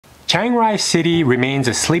Chiang Rai City remains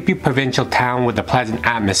a sleepy provincial town with a pleasant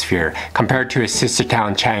atmosphere. Compared to its sister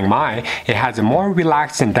town Chiang Mai, it has a more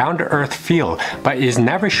relaxed and down-to-earth feel, but is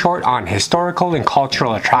never short on historical and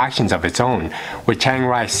cultural attractions of its own. Would Chiang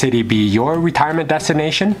Rai City be your retirement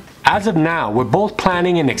destination? As of now, we're both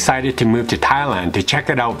planning and excited to move to Thailand to check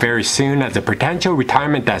it out very soon as a potential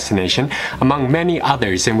retirement destination among many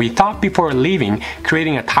others, and we thought before leaving,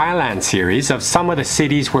 creating a Thailand series of some of the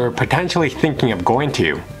cities we're potentially thinking of going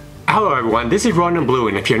to. Hello everyone, this is Ronan Blue,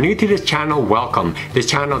 and if you're new to this channel, welcome. This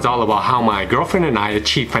channel is all about how my girlfriend and I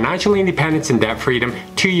achieved financial independence and debt freedom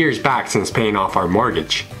 2 years back since paying off our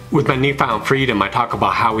mortgage. With my newfound freedom, I talk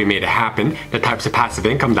about how we made it happen, the types of passive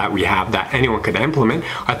income that we have that anyone could implement,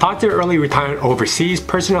 our thoughts of early retirement overseas,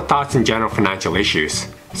 personal thoughts, and general financial issues.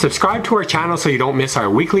 Subscribe to our channel so you don't miss our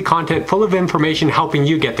weekly content full of information helping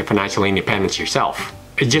you get to financial independence yourself.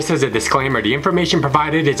 Just as a disclaimer, the information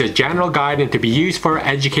provided is a general guide and to be used for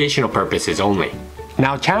educational purposes only.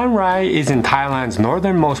 Now, Chiang Rai is in Thailand's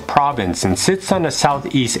northernmost province and sits on the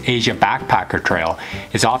Southeast Asia Backpacker Trail.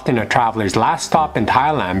 It's often a traveler's last stop in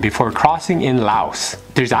Thailand before crossing in Laos.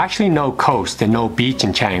 There's actually no coast and no beach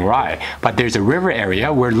in Chiang Rai, but there's a river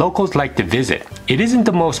area where locals like to visit. It isn't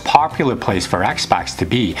the most popular place for expats to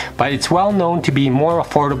be, but it's well known to be more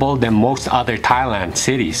affordable than most other Thailand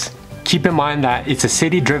cities. Keep in mind that it's a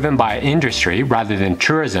city driven by industry rather than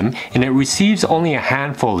tourism, and it receives only a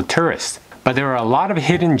handful of tourists. But there are a lot of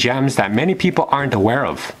hidden gems that many people aren't aware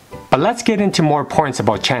of. But let's get into more points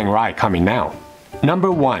about Chiang Rai coming now.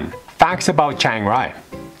 Number 1. Facts about Chiang Rai.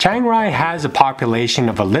 Chiang Rai has a population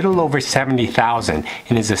of a little over 70,000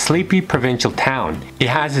 and is a sleepy provincial town. It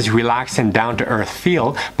has its relaxed and down-to-earth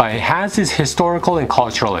feel, but it has its historical and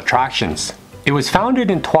cultural attractions. It was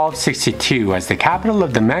founded in 1262 as the capital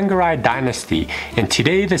of the Chiang dynasty, and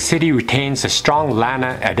today the city retains a strong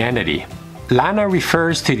Lana identity. Lana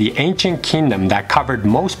refers to the ancient kingdom that covered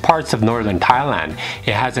most parts of northern Thailand.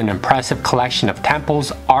 It has an impressive collection of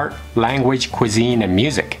temples, art, language, cuisine, and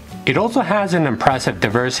music. It also has an impressive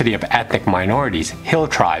diversity of ethnic minorities, hill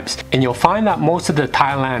tribes, and you'll find that most of the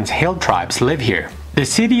Thailand's hill tribes live here. The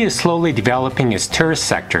city is slowly developing its tourist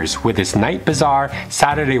sectors with its night bazaar,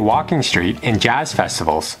 Saturday walking street, and jazz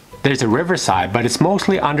festivals. There's a riverside, but it's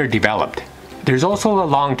mostly underdeveloped. There's also a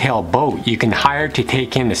long-tail boat you can hire to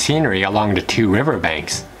take in the scenery along the two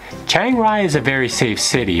riverbanks. Chiang Rai is a very safe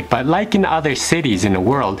city, but like in other cities in the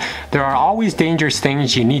world, there are always dangerous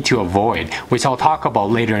things you need to avoid, which I'll talk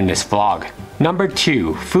about later in this vlog. Number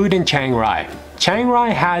 2. Food in Chiang Rai. Chiang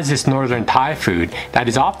Rai has this northern Thai food that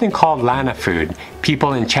is often called Lana food.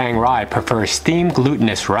 People in Chiang Rai prefer steamed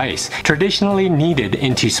glutinous rice, traditionally kneaded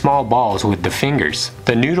into small balls with the fingers.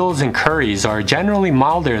 The noodles and curries are generally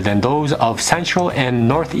milder than those of central and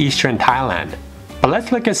northeastern Thailand. But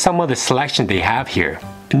let's look at some of the selection they have here.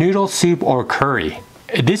 Noodle soup or curry.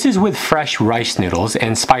 This is with fresh rice noodles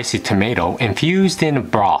and spicy tomato infused in a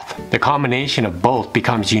broth. The combination of both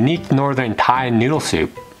becomes unique northern Thai noodle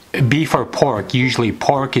soup. Beef or pork, usually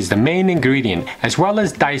pork is the main ingredient, as well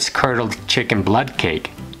as diced curdled chicken blood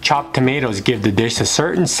cake. Chopped tomatoes give the dish a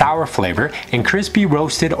certain sour flavor, and crispy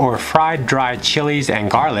roasted or fried dried chilies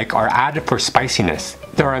and garlic are added for spiciness.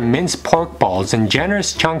 There are minced pork balls and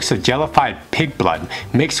generous chunks of jellified pig blood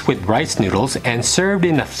mixed with rice noodles and served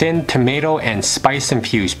in a thin tomato and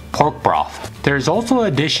spice-infused pork broth. There's also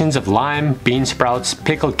additions of lime, bean sprouts,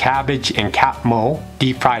 pickled cabbage, and kap mo,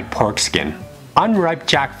 deep-fried pork skin. Unripe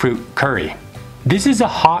jackfruit curry. This is a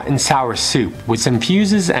hot and sour soup which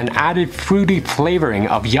infuses an added fruity flavoring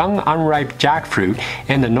of young unripe jackfruit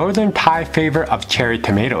and the northern Thai flavor of cherry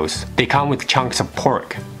tomatoes. They come with chunks of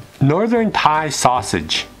pork. Northern Thai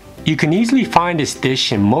sausage. You can easily find this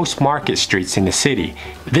dish in most market streets in the city.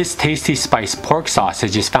 This tasty spiced pork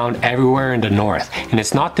sausage is found everywhere in the north, and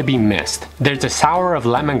it's not to be missed. There's a sour of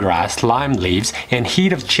lemongrass, lime leaves, and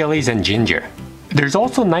heat of chilies and ginger. There's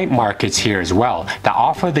also night markets here as well that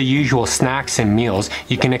offer the usual snacks and meals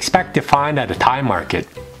you can expect to find at a Thai market.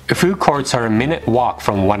 Food courts are a minute walk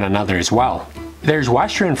from one another as well. There's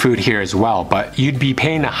Western food here as well, but you'd be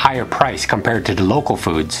paying a higher price compared to the local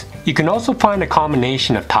foods. You can also find a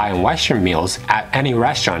combination of Thai and Western meals at any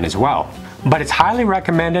restaurant as well. But it's highly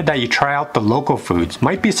recommended that you try out the local foods.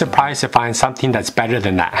 Might be surprised to find something that's better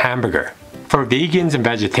than that hamburger. For vegans and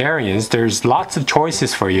vegetarians, there's lots of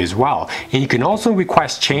choices for you as well, and you can also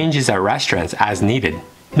request changes at restaurants as needed.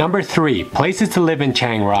 Number 3. Places to live in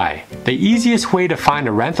Chiang Rai. The easiest way to find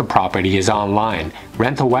a rental property is online.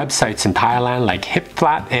 Rental websites in Thailand like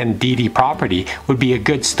HipFlat and DD Property would be a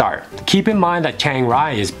good start. Keep in mind that Chiang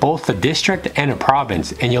Rai is both a district and a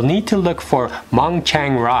province, and you'll need to look for Mang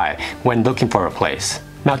Chiang Rai when looking for a place.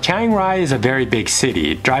 Now Chiang Rai is a very big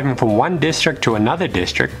city. Driving from one district to another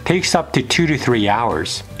district takes up to 2 to 3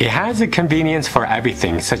 hours. It has the convenience for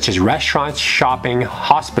everything such as restaurants, shopping,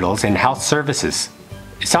 hospitals, and health services.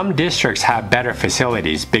 Some districts have better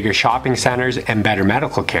facilities, bigger shopping centers, and better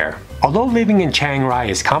medical care. Although living in Chiang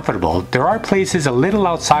Rai is comfortable, there are places a little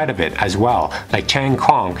outside of it as well, like Chiang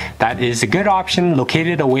Kong, that is a good option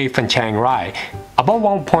located away from Chiang Rai, about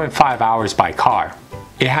 1.5 hours by car.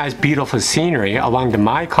 It has beautiful scenery along the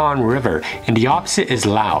Mekong River, and the opposite is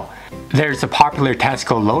Laos. There's a popular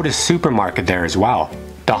Tesco Lotus supermarket there as well.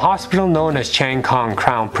 The hospital known as Chiang Kong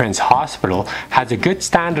Crown Prince Hospital has a good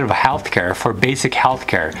standard of healthcare for basic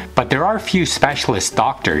healthcare, but there are few specialist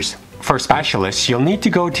doctors. For specialists, you'll need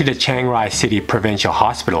to go to the Chiang Rai City Provincial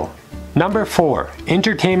Hospital. Number 4.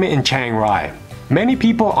 Entertainment in Chiang Rai. Many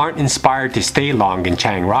people aren't inspired to stay long in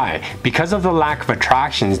Chiang Rai because of the lack of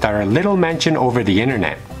attractions that are little mentioned over the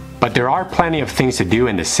internet. But there are plenty of things to do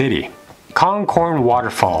in the city. Khong Korn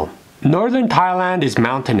Waterfall. Northern Thailand is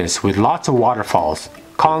mountainous with lots of waterfalls.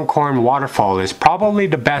 Khong Korn Waterfall is probably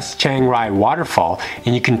the best Chiang Rai waterfall,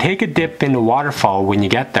 and you can take a dip in the waterfall when you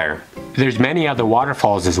get there. There's many other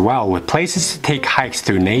waterfalls as well with places to take hikes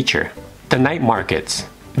through nature. The night markets.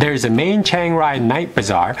 There's a main Chiang Rai night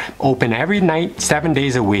bazaar open every night 7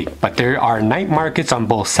 days a week, but there are night markets on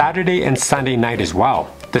both Saturday and Sunday night as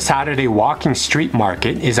well. The Saturday walking street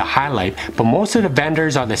market is a highlight, but most of the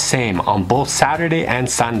vendors are the same on both Saturday and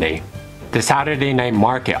Sunday. The Saturday night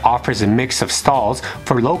market offers a mix of stalls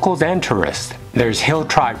for locals and tourists. There's hill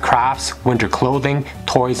tribe crafts, winter clothing,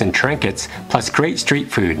 toys and trinkets, plus great street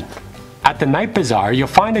food. At the night bazaar, you'll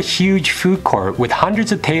find a huge food court with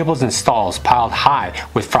hundreds of tables and stalls piled high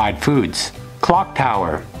with fried foods. Clock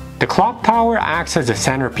Tower. The clock tower acts as a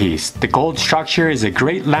centerpiece. The gold structure is a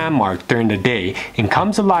great landmark during the day and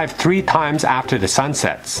comes alive 3 times after the sun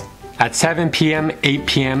sets. At 7 p.m., 8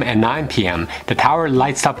 p.m., and 9 p.m., the tower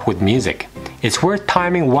lights up with music. It's worth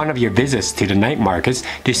timing one of your visits to the night markets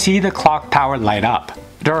to see the clock tower light up.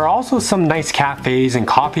 There are also some nice cafes and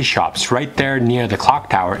coffee shops right there near the clock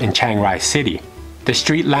tower in Chiang Rai City. The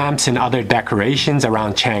street lamps and other decorations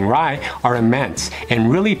around Chiang Rai are immense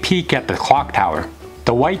and really peak at the clock tower.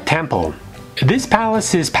 The White Temple. This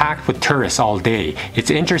palace is packed with tourists all day.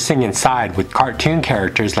 It's interesting inside with cartoon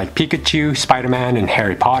characters like Pikachu, Spider-Man, and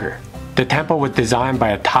Harry Potter. The temple was designed by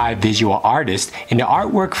a Thai visual artist, and the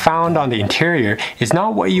artwork found on the interior is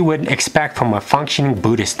not what you would expect from a functioning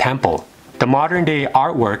Buddhist temple. The modern-day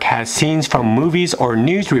artwork has scenes from movies or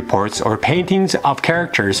news reports or paintings of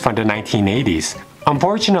characters from the 1980s.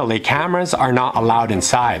 Unfortunately, cameras are not allowed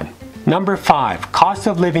inside. Number 5. Cost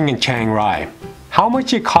of living in Chiang Rai. How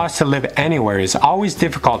much it costs to live anywhere is always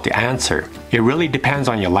difficult to answer. It really depends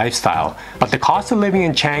on your lifestyle, but the cost of living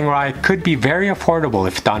in Chiang Rai could be very affordable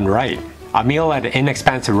if done right. A meal at an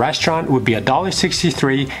inexpensive restaurant would be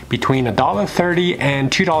 $1.63 between $1.30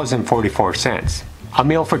 and $2.44. A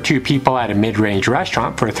meal for 2 people at a mid-range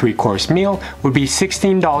restaurant for a 3-course meal would be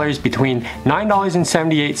 $16 between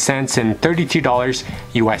 $9.78 and $32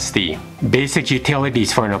 USD. Basic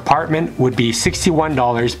utilities for an apartment would be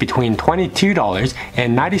 $61 between $22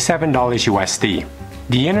 and $97 USD.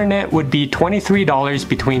 The internet would be $23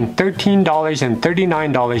 between $13 and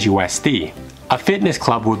 $39 USD. A fitness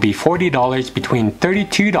club would be $40 between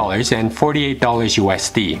 $32 and $48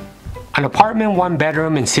 USD. An apartment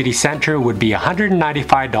 1-bedroom in city center would be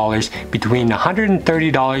 $195 between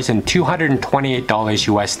 $130 and $228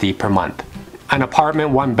 USD per month. An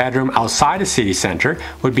apartment 1-bedroom outside the city center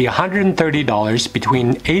would be $130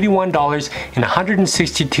 between $81 and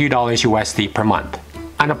 $162 USD per month.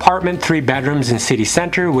 An apartment 3 bedrooms in city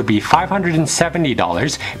center would be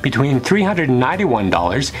 $570 between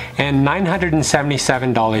 $391 and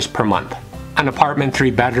 $977 per month. An apartment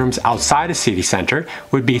 3 bedrooms outside a city center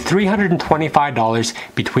would be $325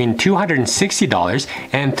 between $260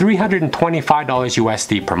 and $325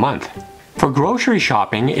 USD per month. For grocery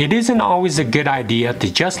shopping, it isn't always a good idea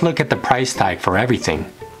to just look at the price tag for everything.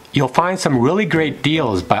 You'll find some really great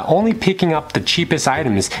deals, but only picking up the cheapest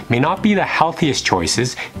items may not be the healthiest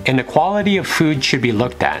choices, and the quality of food should be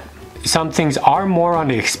looked at. Some things are more on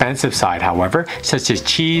the expensive side, however, such as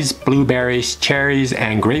cheese, blueberries, cherries,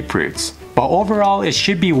 and grapefruits. But overall, it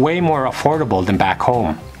should be way more affordable than back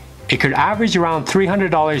home. It could average around $300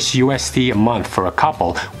 USD a month for a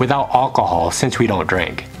couple without alcohol since we don't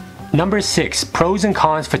drink. Number 6. Pros and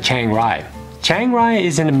cons for Chiang Rai. Chiang Rai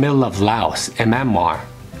is in the middle of Laos and Myanmar,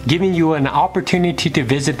 giving you an opportunity to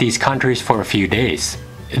visit these countries for a few days.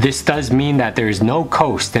 This does mean that there is no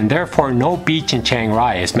coast and therefore no beach in Chiang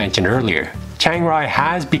Rai as mentioned earlier. Chiang Rai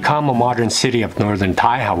has become a modern city of northern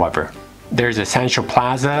Thai, however. There's a Central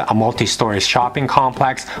Plaza, a multi-story shopping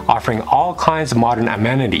complex offering all kinds of modern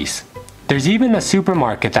amenities. There's even a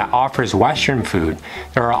supermarket that offers Western food.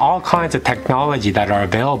 There are all kinds of technology that are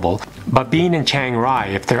available, but being in Chiang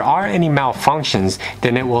Rai, if there are any malfunctions,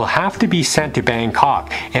 then it will have to be sent to Bangkok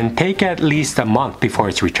and take at least a month before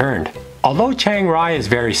it's returned. Although Chiang Rai is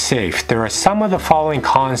very safe, there are some of the following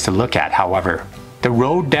cons to look at, however. The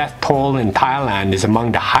road death toll in Thailand is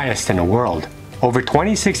among the highest in the world. Over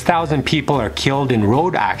 26,000 people are killed in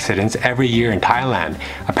road accidents every year in Thailand,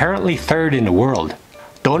 apparently third in the world.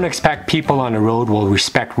 Don't expect people on the road will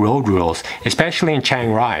respect road rules, especially in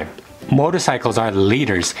Chiang Rai. Motorcycles are the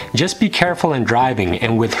leaders. Just be careful in driving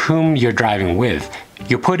and with whom you're driving with.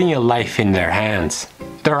 You're putting your life in their hands.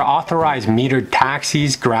 There are authorized metered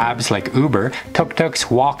taxis, grabs like Uber, tuk-tuks,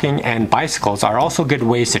 walking, and bicycles are also good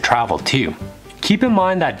ways to travel too. Keep in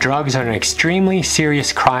mind that drugs are an extremely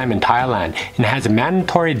serious crime in Thailand and has a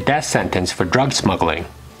mandatory death sentence for drug smuggling.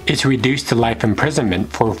 It's reduced to life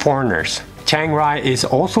imprisonment for foreigners. Chiang Rai is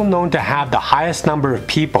also known to have the highest number of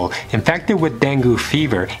people infected with dengue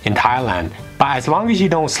fever in Thailand, but as long as you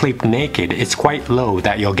don't sleep naked, it's quite low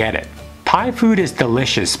that you'll get it. Thai food is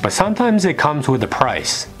delicious, but sometimes it comes with a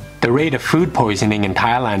price. The rate of food poisoning in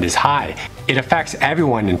Thailand is high. It affects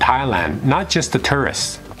everyone in Thailand, not just the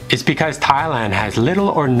tourists. It's because Thailand has little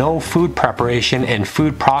or no food preparation and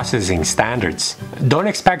food processing standards. Don't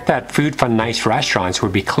expect that food from nice restaurants will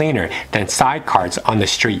be cleaner than side carts on the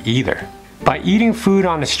street either. But eating food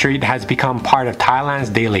on the street has become part of Thailand's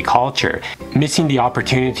daily culture. Missing the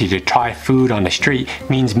opportunity to try food on the street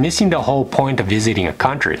means missing the whole point of visiting a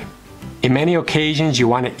country. In many occasions, you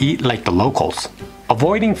want to eat like the locals.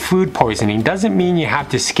 Avoiding food poisoning doesn't mean you have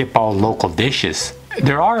to skip all local dishes.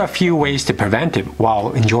 There are a few ways to prevent it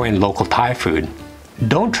while enjoying local Thai food.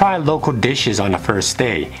 Don't try local dishes on the first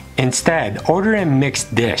day. Instead, order a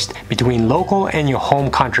mixed dish between local and your home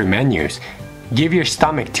country menus. Give your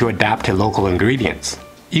stomach to adapt to local ingredients.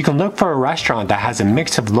 You can look for a restaurant that has a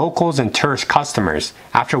mix of locals and tourist customers.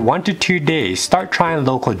 After 1 to 2 days, start trying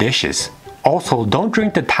local dishes. Also, don't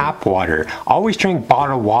drink the tap water. Always drink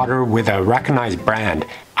bottled water with a recognized brand.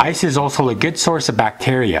 Ice is also a good source of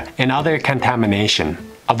bacteria and other contamination.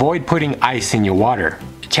 Avoid putting ice in your water.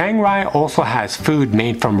 Chiang Rai also has food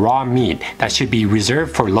made from raw meat that should be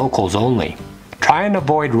reserved for locals only. Try and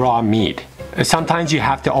avoid raw meat. Sometimes you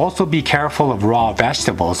have to also be careful of raw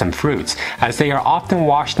vegetables and fruits, as they are often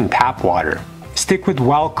washed in tap water. Stick with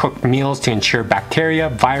well-cooked meals to ensure bacteria,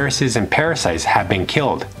 viruses, and parasites have been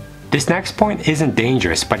killed. This next point isn't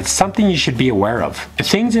dangerous, but it's something you should be aware of.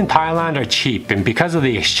 Things in Thailand are cheap, and because of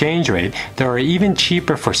the exchange rate, they are even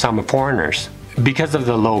cheaper for some foreigners. Because of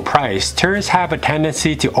the low price, tourists have a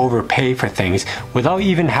tendency to overpay for things without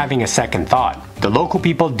even having a second thought. The local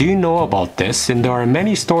people do know about this, and there are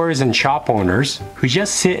many stores and shop owners who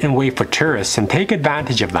just sit and wait for tourists and take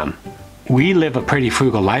advantage of them. We live a pretty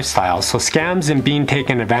frugal lifestyle, so scams and being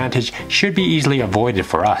taken advantage should be easily avoided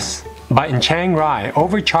for us. But in Chiang Rai,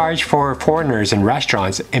 overcharge for foreigners in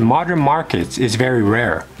restaurants in modern markets is very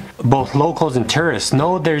rare. Both locals and tourists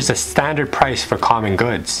know there's a standard price for common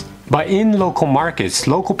goods. But in local markets,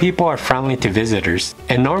 local people are friendly to visitors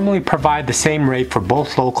and normally provide the same rate for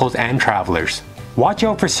both locals and travelers. Watch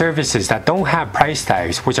out for services that don't have price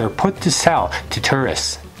tags which are put to sell to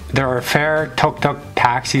tourists. There are fare, tuk-tuk,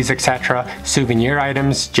 taxis, etc., souvenir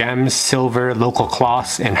items, gems, silver, local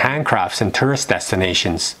cloths, and handcrafts in tourist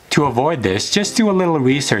destinations. To avoid this, just do a little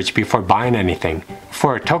research before buying anything.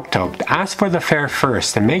 For a tuk-tuk, ask for the fare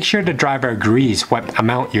first and make sure the driver agrees what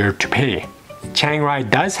amount you're to pay. Chiang Rai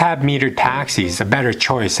does have metered taxis, a better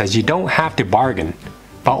choice as you don't have to bargain,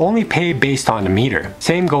 but only pay based on the meter.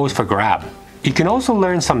 Same goes for Grab. You can also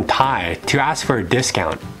learn some Thai to ask for a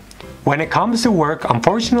discount. When it comes to work,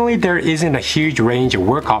 unfortunately there isn't a huge range of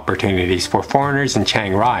work opportunities for foreigners in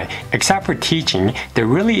Chiang Rai. Except for teaching, there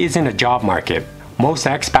really isn't a job market. Most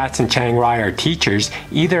expats in Chiang Rai are teachers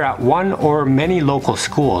either at one or many local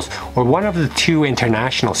schools or one of the 2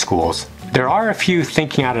 international schools. There are a few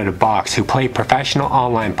thinking out of the box who play professional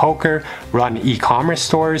online poker, run e-commerce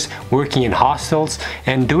stores, working in hostels,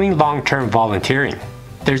 and doing long-term volunteering.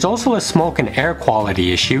 There's also a smoke and air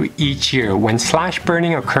quality issue each year when slash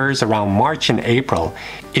burning occurs around March and April.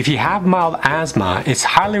 If you have mild asthma, it's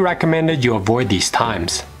highly recommended you avoid these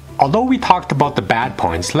times. Although we talked about the bad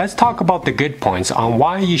points, let's talk about the good points on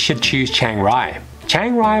why you should choose Chiang Rai.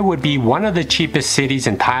 Chiang Rai would be one of the cheapest cities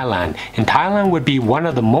in Thailand, and Thailand would be one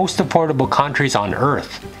of the most affordable countries on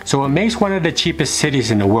earth. So it makes one of the cheapest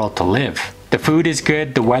cities in the world to live. The food is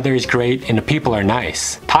good, the weather is great, and the people are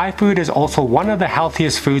nice. Thai food is also one of the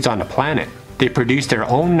healthiest foods on the planet. They produce their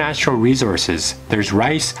own natural resources. There's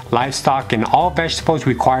rice, livestock, and all vegetables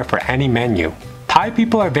required for any menu. Thai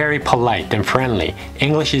people are very polite and friendly.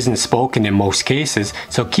 English isn't spoken in most cases,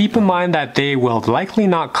 so keep in mind that they will likely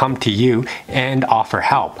not come to you and offer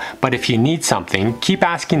help. But if you need something, keep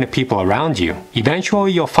asking the people around you.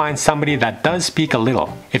 Eventually, you'll find somebody that does speak a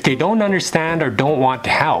little. If they don't understand or don't want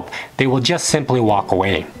to help, they will just simply walk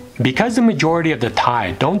away. Because the majority of the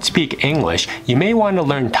Thai don't speak English, you may want to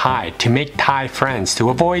learn Thai to make Thai friends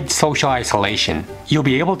to avoid social isolation. You'll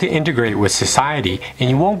be able to integrate with society and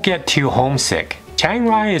you won't get too homesick. Chiang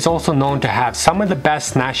Rai is also known to have some of the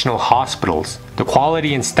best national hospitals. The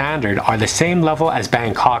quality and standard are the same level as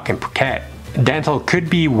Bangkok and Phuket. Dental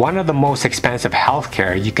could be one of the most expensive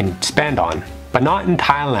healthcare you can spend on, but not in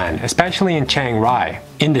Thailand, especially in Chiang Rai.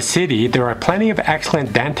 In the city, there are plenty of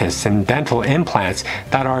excellent dentists and dental implants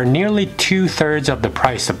that are nearly 2/3 of the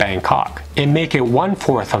price of Bangkok and make it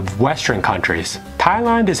 1/4 of Western countries.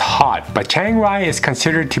 Thailand is hot, but Chiang Rai is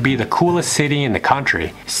considered to be the coolest city in the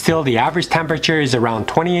country. Still, the average temperature is around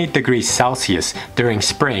 28 degrees Celsius during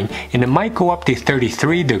spring, and it might go up to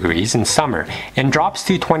 33 degrees in summer and drops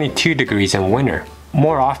to 22 degrees in winter.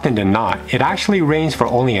 More often than not, it actually rains for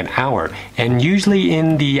only an hour, and usually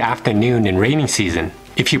in the afternoon in rainy season.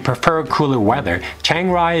 If you prefer cooler weather,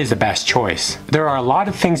 Chiang Rai is the best choice. There are a lot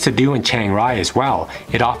of things to do in Chiang Rai as well.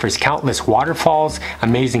 It offers countless waterfalls,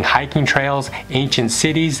 amazing hiking trails, ancient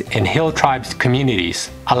cities, and hill tribes communities.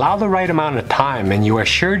 Allow the right amount of time and you are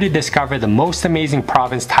sure to discover the most amazing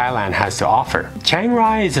province Thailand has to offer. Chiang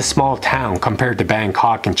Rai is a small town compared to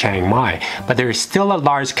Bangkok and Chiang Mai, but there is still a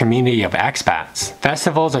large community of expats.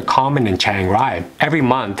 Festivals are common in Chiang Rai. Every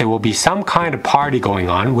month there will be some kind of party going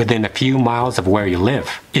on within a few miles of where you live.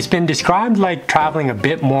 It's been described like traveling a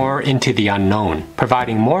bit more into the unknown,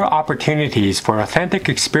 providing more opportunities for authentic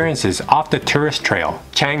experiences off the tourist trail.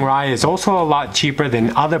 Chiang Rai is also a lot cheaper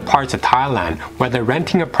than other parts of Thailand, whether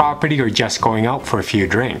renting a property or just going out for a few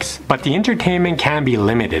drinks. But the entertainment can be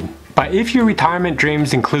limited. But if your retirement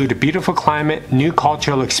dreams include a beautiful climate, new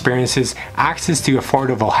cultural experiences, access to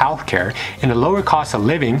affordable healthcare, and a lower cost of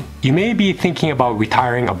living, you may be thinking about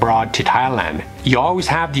retiring abroad to Thailand. You always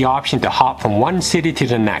have the option to hop from one city to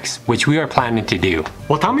the next, which we are planning to do.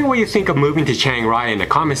 Well, tell me what you think of moving to Chiang Rai in the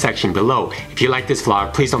comment section below. If you like this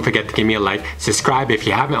vlog, please don't forget to give me a like, subscribe if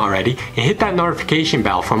you haven't already, and hit that notification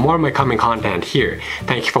bell for more of my coming content here.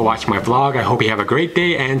 Thank you for watching my vlog. I hope you have a great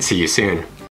day and see you soon.